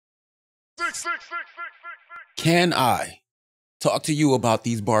Can I talk to you about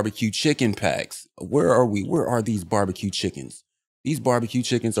these barbecue chicken packs? Where are we? Where are these barbecue chickens? These barbecue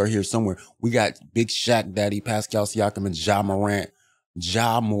chickens are here somewhere. We got Big Shaq Daddy, Pascal Siakam, and Ja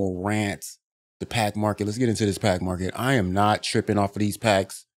Morant, the pack market. Let's get into this pack market. I am not tripping off of these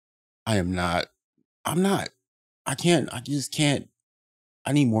packs. I am not. I'm not. I can't. I just can't.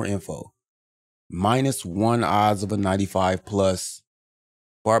 I need more info. -1 odds of a 95 plus.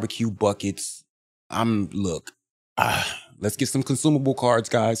 Barbecue buckets. Look. Let's get some consumable cards,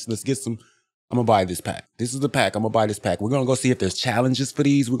 guys. Let's get some. I'm going to buy this pack. This is the pack. I'm going to buy this pack. We're going to go see if there's challenges for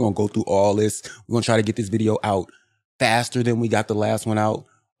these. We're going to go through all this. We're going to try to get this video out faster than we got the last one out.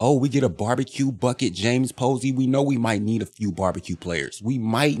 Oh, we get a barbecue bucket, James Posey. We know we might need a few barbecue players. We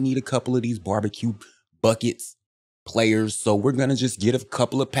might need a couple of these barbecue buckets players. So we're going to just get a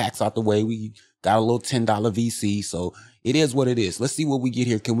couple of packs out the way. We got a little $10 VC. So it is what it is. Let's see what we get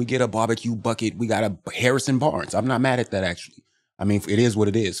here. Can we get a barbecue bucket? We got a Harrison Barnes. I'm not mad at that, actually. I mean, it is what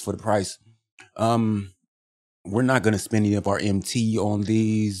it is for the price. We're not going to spend any of our MT on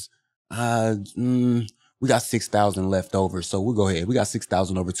these. We got 6,000 left over. So we'll go ahead. We got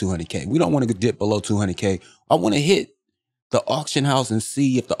 6,000 over 200K. We don't want to dip below 200K. I want to hit the auction house and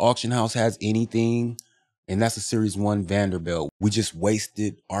see if the auction house has anything. And that's a Series 1 Vanderbilt. We just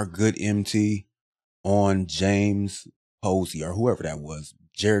wasted our good MT on James Posey or whoever that was.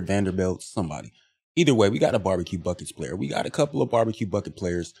 Jared Vanderbilt, somebody. Either way, we got a barbecue buckets player. We got a couple of barbecue bucket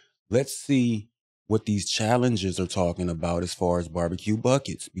players. Let's see what these challenges are talking about as far as barbecue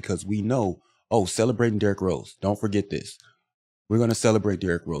buckets, because we know, oh, celebrating Derrick Rose. Don't forget this. We're going to celebrate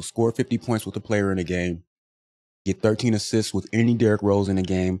Derrick Rose. Score 50 points with a player in a game. Get 13 assists with any Derrick Rose in a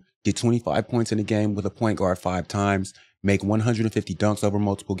game. Get 25 points in a game with a point guard 5 times. Make 150 dunks over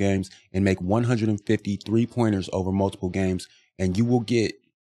multiple games. And make 150 3-pointers over multiple games. And you will get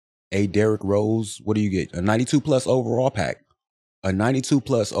a Derrick Rose. What do you get? A 92 plus overall pack. A 92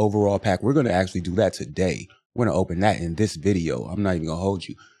 plus overall pack. We're going to actually do that today. We're going to open that in this video. I'm not even going to hold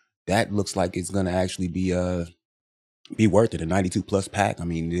you. That looks like it's going to actually be worth it. A 92 plus pack. I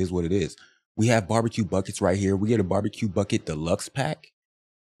mean, it is what it is. We have barbecue buckets right here. We get a barbecue bucket deluxe pack.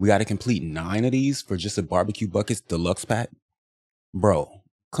 We got to complete 9 of these for just a barbecue buckets deluxe pack. Bro,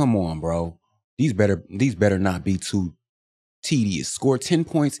 come on, bro. These better not be too tedious. Score 10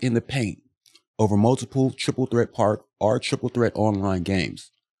 points in the paint over multiple triple threat park or triple threat online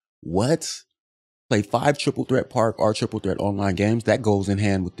games. What? Play 5 triple threat park or triple threat online games. That goes in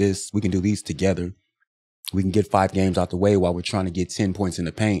hand with this. We can do these together. We can get 5 games out the way while we're trying to get 10 points in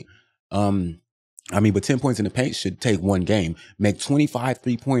the paint. But 10 points in the paint should take 1 game. Make 25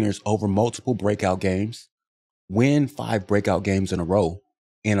 3-pointers over multiple breakout games. Win 5 breakout games in a row.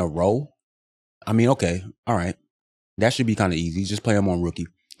 I mean, okay. All right. That should be kind of easy. Just play them on rookie.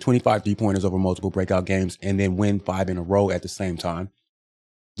 25 3-pointers over multiple breakout games and then win 5 in a row at the same time.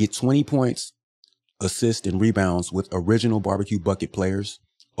 Get 20 points, assists, and rebounds with original barbecue bucket players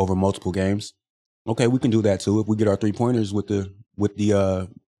over multiple games. Okay, we can do that too. If we get our 3-pointers with the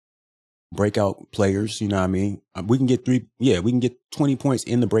breakout players, you know what I mean? We can get 20 points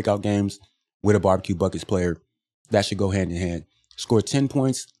in the breakout games with a barbecue buckets player. That should go hand in hand. Score 10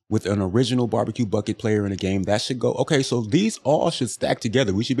 points with an original barbecue bucket player in a game. That should go. Okay, so these all should stack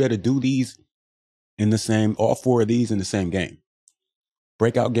together. We should be able to do these in the same, all 4 of these in the same game.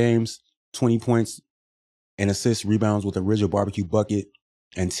 Breakout games, 20 points and assists, rebounds with original barbecue bucket,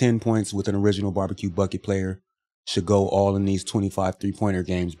 and 10 points with an original barbecue bucket player should go all in these 25 3-pointer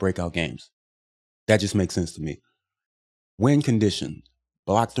games, breakout games. That just makes sense to me. Win condition.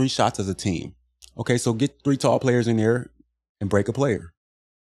 Block 3 shots as a team. Okay, so get 3 tall players in there and break a player.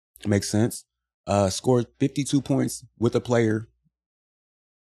 Makes sense. Score 52 points with a player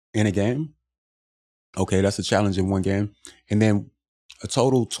in a game. Okay, that's a challenge in 1 game. And then a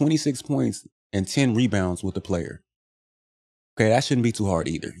total 26 points and 10 rebounds with a player. Okay, that shouldn't be too hard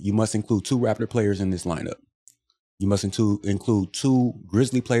either. You must include 2 Raptor players in this lineup. You must include 2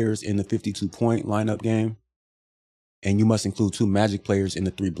 Grizzly players in the 52-point lineup game. And you must include 2 Magic players in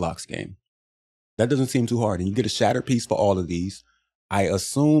the 3 blocks game. That doesn't seem too hard. And you get a shattered piece for all of these. I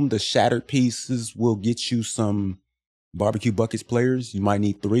assume the shattered pieces will get you some barbecue buckets players. You might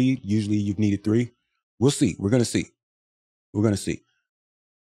need 3. Usually you've needed 3. We'll see. We're going to see. We're going to see.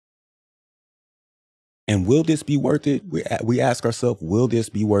 And will this be worth it? We ask ourselves, will this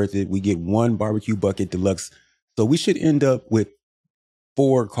be worth it? We get 1 barbecue bucket deluxe. So we should end up with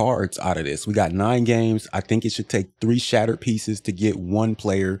 4 cards out of this. We got 9 games. I think it should take 3 shattered pieces to get 1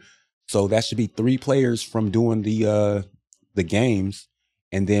 player. So that should be 3 players from doing the games.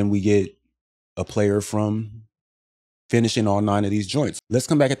 And then we get a player from finishing all 9 of these joints. Let's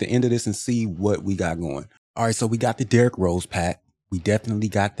come back at the end of this and see what we got going. All right, so we got the Derrick Rose pack. We definitely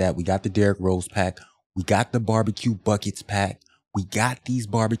got that. We got the Derrick Rose pack. We got the barbecue buckets pack. We got these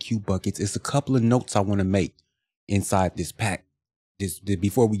barbecue buckets. It's a couple of notes I want to make inside this pack.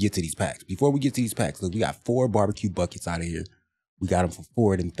 Before we get to these packs. Look, we got 4 barbecue buckets out of here. We got them for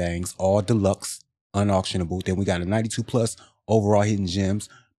 4 of them things, all deluxe, unauctionable. Then we got a 92 plus overall hidden gems.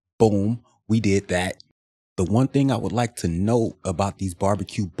 Boom, we did that. The one thing I would like to note about these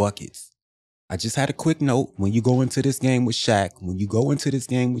barbecue buckets, I just had a quick note. When you go into this game with Shaq,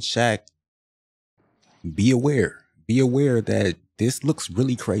 be aware that this looks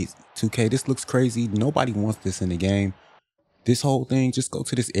really crazy. 2K, this looks crazy. Nobody wants this in the game. This whole thing, just go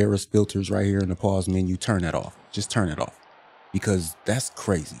to this errors filters right here in the pause menu, turn that off. Just turn it off. Because that's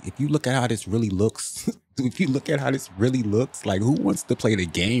crazy. If you look at how this really looks, like who wants to play the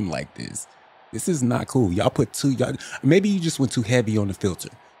game like this? This is not cool. Y'all maybe you just went too heavy on the filter.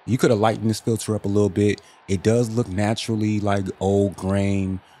 You could have lightened this filter up a little bit. It does look naturally like old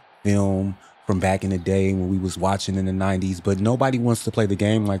grain film from back in the day when we was watching in the 90s, but nobody wants to play the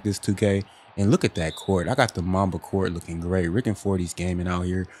game like this, 2K. And look at that court. I got the Mamba court looking great. Rick and 40's gaming out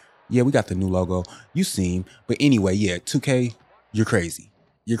here. Yeah, we got the new logo. You seen. But anyway, yeah, 2K, you're crazy.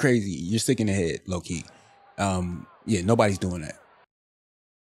 You're sick in the head, low key. Yeah, nobody's doing that.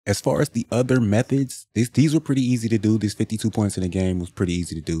 As far as the other methods, these were pretty easy to do. This 52 points in the game was pretty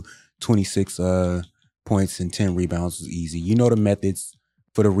easy to do. 26 points and 10 rebounds was easy. You know the methods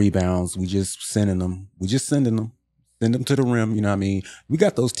for the rebounds. We just sending them. Send them to the rim, you know what I mean? We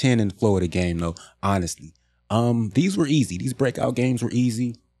got those 10 in the flow of the game, though, honestly. These were easy. These breakout games were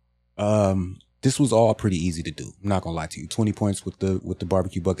easy. This was all pretty easy to do. I'm not gonna lie to you. 20 points with the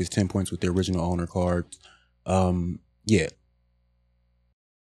barbecue buckets, 10 points with the original owner cards. Yeah.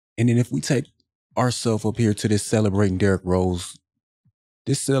 And then if we take ourselves up here to this celebrating Derrick Rose,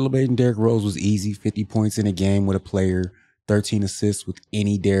 was easy. 50 points in a game with a player. 13 assists with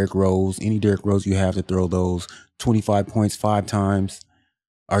any Derrick Rose. Any Derrick Rose you have to throw those. 25 points 5 times.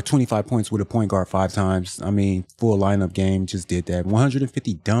 Or 25 points with a point guard 5 times. I mean, full lineup game, just did that.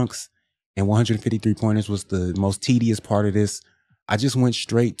 150 dunks and 153 pointers was the most tedious part of this. I just went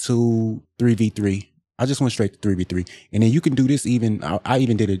straight to 3v3. And then you can do this even, I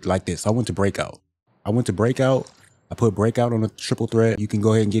even did it like this. I went to breakout. I put breakout on a triple threat. You can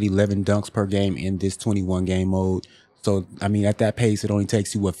go ahead and get 11 dunks per game in this 21 game mode. So, I mean, at that pace, it only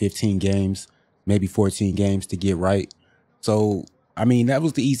takes you, 15 games, maybe 14 games to get right. So, I mean, that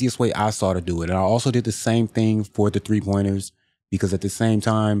was the easiest way I saw to do it. And I also did the same thing for the 3-pointers because at the same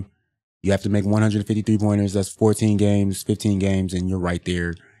time, you have to make 153 pointers. That's 14 games, 15 games, and you're right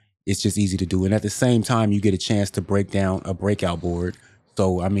there. It's just easy to do. And at the same time, you get a chance to break down a breakout board.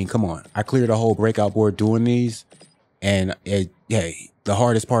 So, I mean, come on. I cleared a whole breakout board doing these. And, hey, the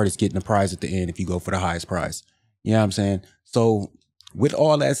hardest part is getting the prize at the end if you go for the highest prize. You know what I'm saying? So with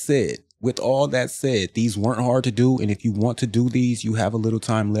all that said, these weren't hard to do. And if you want to do these, you have a little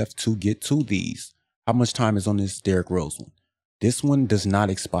time left to get to these. How much time is on this Derrick Rose one? This one does not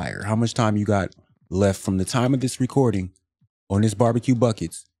expire. How much time you got left from the time of this recording on this barbecue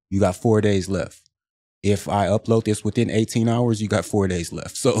buckets? You got 4 days left. If I upload this within 18 hours, you got 4 days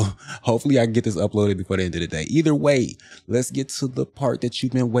left. So hopefully I can get this uploaded before the end of the day. Either way, let's get to the part that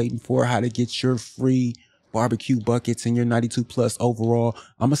you've been waiting for, how to get your free barbecue buckets and your 92 plus overall.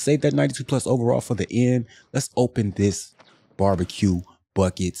 I'm going to save that 92 plus overall for the end. Let's open this barbecue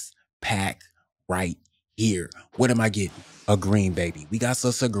buckets pack right here. What am I getting? A green, baby. We got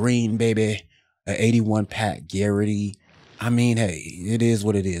us a green, baby. An 81 pack Garrity. I mean, hey, it is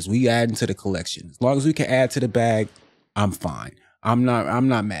what it is. We add into the collection. As long as we can add to the bag, I'm fine. I'm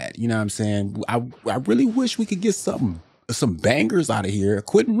not mad. You know what I'm saying? I really wish we could get some bangers out of here.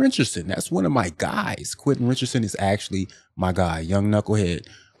 Quentin Richardson, that's one of my guys. Quentin Richardson is actually my guy. Young knucklehead.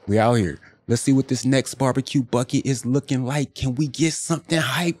 We out here. Let's see what this next barbecue bucket is looking like. Can we get something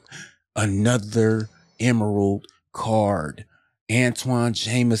hype? Another emerald card. Antoine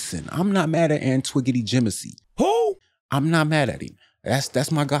Jameson. I'm not mad at Antwiggity Jemisi. Who? I'm not mad at him.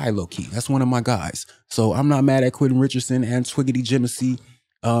 That's my guy, low key. That's one of my guys. So I'm not mad at Quentin Richardson and Twiggity Jemisi.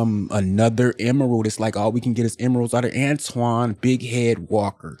 Another emerald. It's like all we can get is emeralds out of Antoine Big Head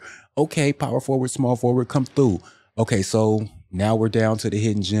Walker. Okay, power forward, small forward, come through. Okay, so now we're down to the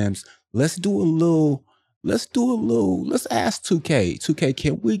hidden gems. Let's ask 2K. 2K,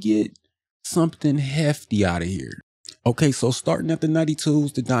 can we get something hefty out of here? Okay, so starting at the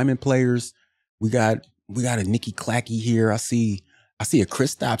 92s, the diamond players, we got a Nicky Clacky here. I see a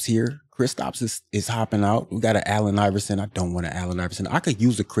Kristaps here. Kristaps is hopping out. We got an Allen Iverson. I don't want an Allen Iverson. I could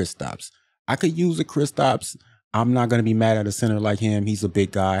use a Kristaps. I'm not gonna be mad at a center like him. He's a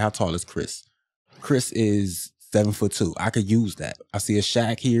big guy. How tall is Chris? Chris is 7'2". I could use that. I see a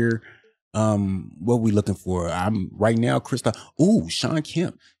Shaq here. What we looking for? I'm right now, Chris. Ooh, Sean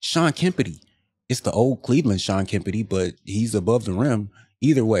Kemp. Sean Kempity. It's the old Cleveland Sean Kempity, but he's above the rim.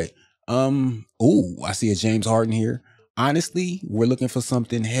 Either way. Ooh, I see a James Harden here. Honestly, we're looking for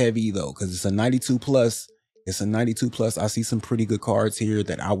something heavy though, because it's a 92 plus. It's a 92 plus. I see some pretty good cards here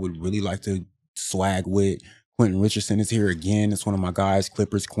that I would really like to swag with. Quentin Richardson is here again. It's one of my guys,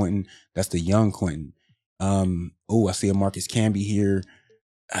 Clippers Quentin. That's the young Quentin. Oh, I see a Marcus Camby here.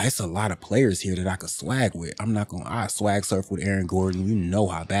 It's a lot of players here that I could swag with. I swag surf with Aaron Gordon. You know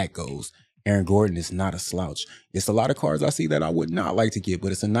how that goes. Aaron Gordon is not a slouch. It's a lot of cards I see that I would not like to get,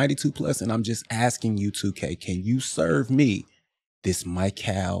 but it's a 92 plus, and I'm just asking you, 2K, can you serve me this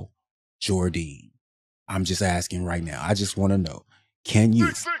Michael Jordan? I'm just asking right now. I just want to know, can you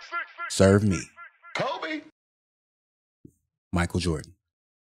serve me Kobe Michael Jordan?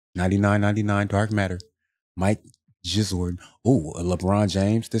 99.99 Dark Matter. Mike Jordan. Oh, LeBron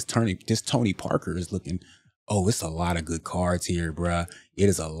James. This Tony Parker is looking. Oh, it's a lot of good cards here, bruh. It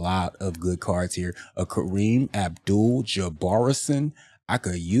is a lot of good cards here. A Kareem Abdul-Jabbarison. I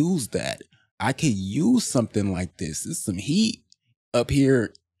could use that. I could use something like this. There's some heat up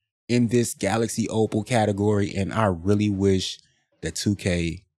here in this Galaxy Opal category, and I really wish that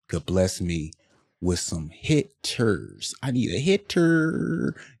 2K could bless me with some hitters. I need a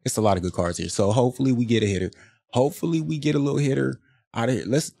hitter. It's a lot of good cards here. So hopefully we get a hitter. Hopefully we get a little hitter out of here.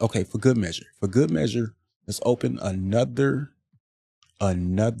 Okay, for good measure. For good measure, let's open another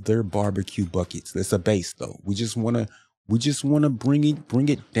barbecue buckets. It's a base though. We just wanna bring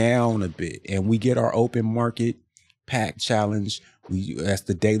it down a bit. And we get our open market pack challenge. That's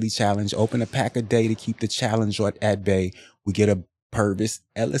the daily challenge. Open a pack a day to keep the challenge at bay. We get a Purvis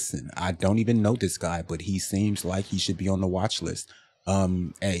Ellison. I don't even know this guy, but he seems like he should be on the watch list.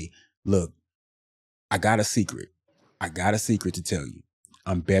 Hey, look, I got a secret. I got a secret to tell you.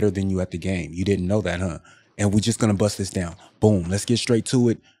 I'm better than you at the game. You didn't know that, huh? And we're just gonna bust this down. Boom. Let's get straight to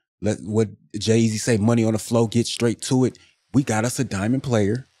it. Let what Jay-Z say, money on the flow, get straight to it. We got us a diamond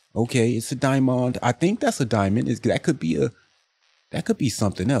player. Okay, it's a diamond. I think that's a diamond. That could be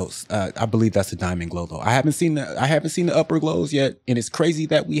something else. I believe that's a diamond glow though. I haven't seen the upper glows yet, and it's crazy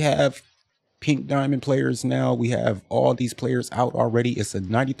that we have pink diamond players now. We have all these players out already. It's a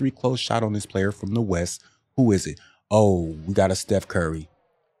 93 close shot on this player from the West. Who is it? Oh, we got a Steph Curry.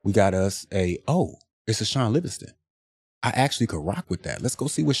 We got us it's a Sean Livingston. I actually could rock with that. Let's go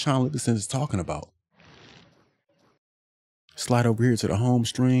see what Sean Livingston is talking about. Slide over here to the home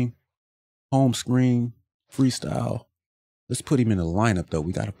screen, freestyle. Let's put him in the lineup though.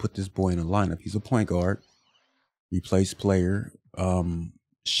 We got to put this boy in the lineup. He's a point guard, replace player.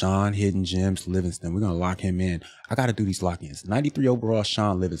 Sean Hidden Gems Livingston. We're gonna lock him in. I gotta do these lock-ins. 93 overall,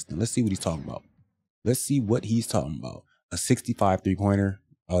 Sean Livingston. Let's see what he's talking about. A 65 3-pointer.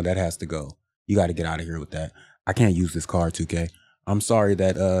 Oh, that has to go. You got to get out of here with that. I can't use this card, 2K. I'm sorry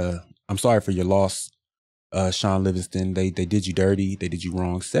for your loss, Sean Livingston. They did you dirty. They did you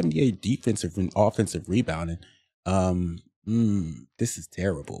wrong. 78 defensive and offensive rebounding. This is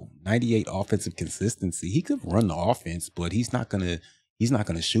terrible. 98 offensive consistency. He could run the offense, but he's not gonna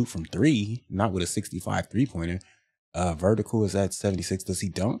shoot from three. Not with a 65 3-pointer. Vertical is at 76. Does he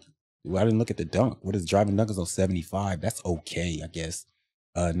dunk? Well, I didn't look at the dunk. What is driving dunk is on 75. That's okay, I guess.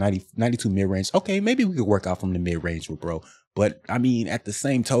 92 mid-range. Okay, maybe we could work out from the mid-range with bro. But I mean, at the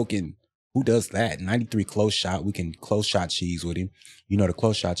same token, who does that? 93 close shot. We can close shot cheese with him. You know the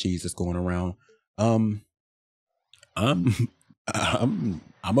close shot cheese that's going around. I'm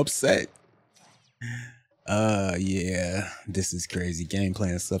upset. Yeah, this is crazy. Game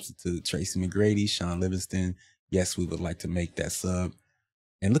plan substitute. Tracy McGrady, Sean Livingston. Yes, we would like to make that sub.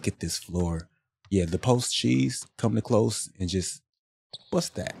 And look at this floor. Yeah, the post cheese, come to close and just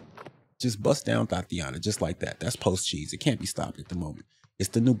bust that. Just bust down Tatiana, just like that. That's post cheese. It can't be stopped at the moment. It's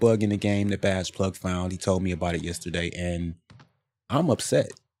the new bug in the game that Badge Plug found. He told me about it yesterday, and I'm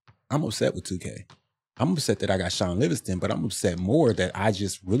upset. I'm upset with 2K. I'm upset that I got Sean Livingston, but I'm upset more that I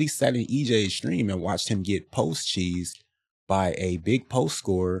just really sat in EJ's stream and watched him get post cheese by a big post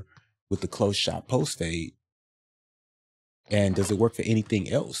scorer with the close shot post fade. And does it work for anything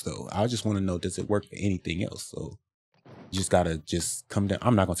else though? I just want to know, does it work for anything else? So you just gotta just come down.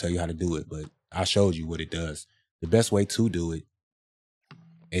 I'm not gonna tell you how to do it, but I showed you what it does. The best way to do it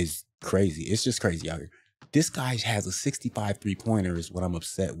is crazy. It's just crazy out here. This guy has a 65 3-pointer is what I'm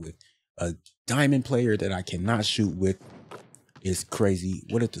upset with. A diamond player that I cannot shoot with is crazy.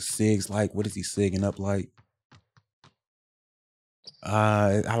 What are the SIGs like? What is he SIGing up like?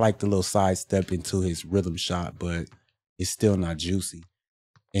 I like the little sidestep into his rhythm shot, but it's still not juicy.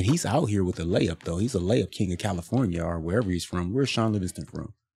 And he's out here with a layup, though. He's a layup king of California or wherever he's from. Where's Sean Livingston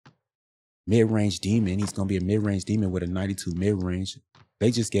from? Mid-range demon. He's going to be a mid-range demon with a 92 mid-range.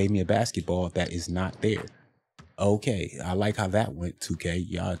 They just gave me a basketball that is not there. Okay, I like how that went, 2K.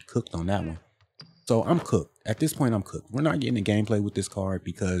 Y'all cooked on that one. So I'm cooked. At this point, I'm cooked. We're not getting a gameplay with this card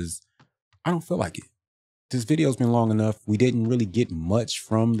because I don't feel like it. This video's been long enough. We didn't really get much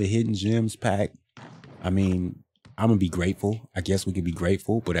from the Hidden Gems pack. I mean, I'm going to be grateful. I guess we could be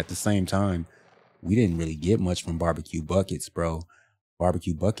grateful, but at the same time, we didn't really get much from barbecue buckets, bro.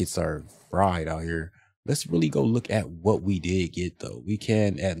 Barbecue buckets are fried out here. Let's really go look at what we did get, though. We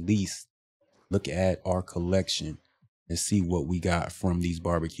can at least look at our collection and see what we got from these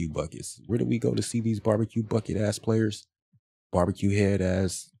barbecue buckets. Where do we go to see these barbecue bucket ass players? Barbecue head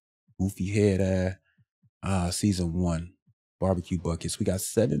ass, goofy head ass, season 1 barbecue buckets. We got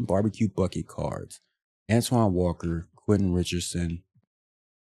 7 barbecue bucket cards. Antoine Walker, Quentin Richardson.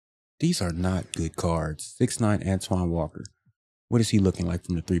 These are not good cards. 6'9" Antoine Walker. What is he looking like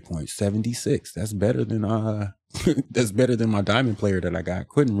from the 3-point? 76. That's better than that's better than my diamond player that I got.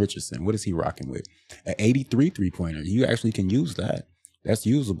 Quentin Richardson. What is he rocking with? An 83 3-pointer. You actually can use that. That's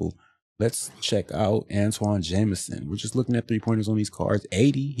usable. Let's check out Antoine Jameson. We're just looking at 3-pointers on these cards.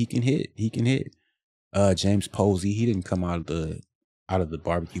 80. He can hit. He can hit. James Posey. He didn't come out of the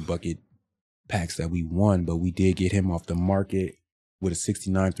barbecue bucket packs that we won, but we did get him off the market with a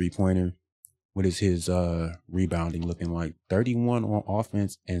 69 3-pointer. What is his rebounding looking like? 31 on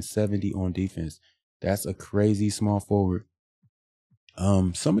offense and 70 on defense. That's a crazy small forward.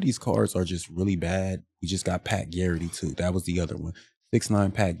 Some of these cards are just really bad. We just got Pat Garrity too. That was the other one.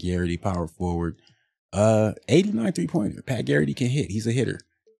 6'9" Pat Garrity, power forward. 89 3-pointer. Pat Garrity can hit. He's a hitter.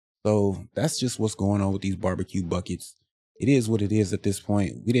 So that's just what's going on with these barbecue buckets. It is what it is at this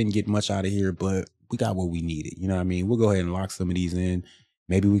point. We didn't get much out of here, but we got what we needed. You know what I mean? We'll go ahead and lock some of these in.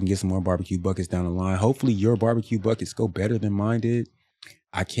 Maybe we can get some more barbecue buckets down the line. Hopefully your barbecue buckets go better than mine did.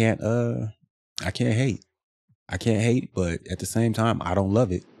 I can't hate. I can't hate, but at the same time, I don't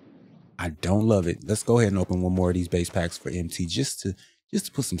love it. I don't love it. Let's go ahead and open one more of these base packs for MT just to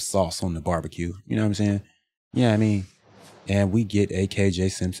put some sauce on the barbecue. You know what I'm saying? Yeah, I mean, and we get a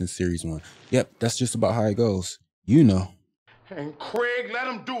KJ Simpson Series 1. Yep, that's just about how it goes. You know. And Craig, let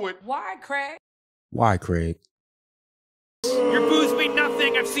him do it. Why, Craig? Why, Craig? Your boos mean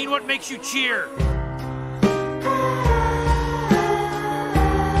nothing. I've seen what makes you cheer.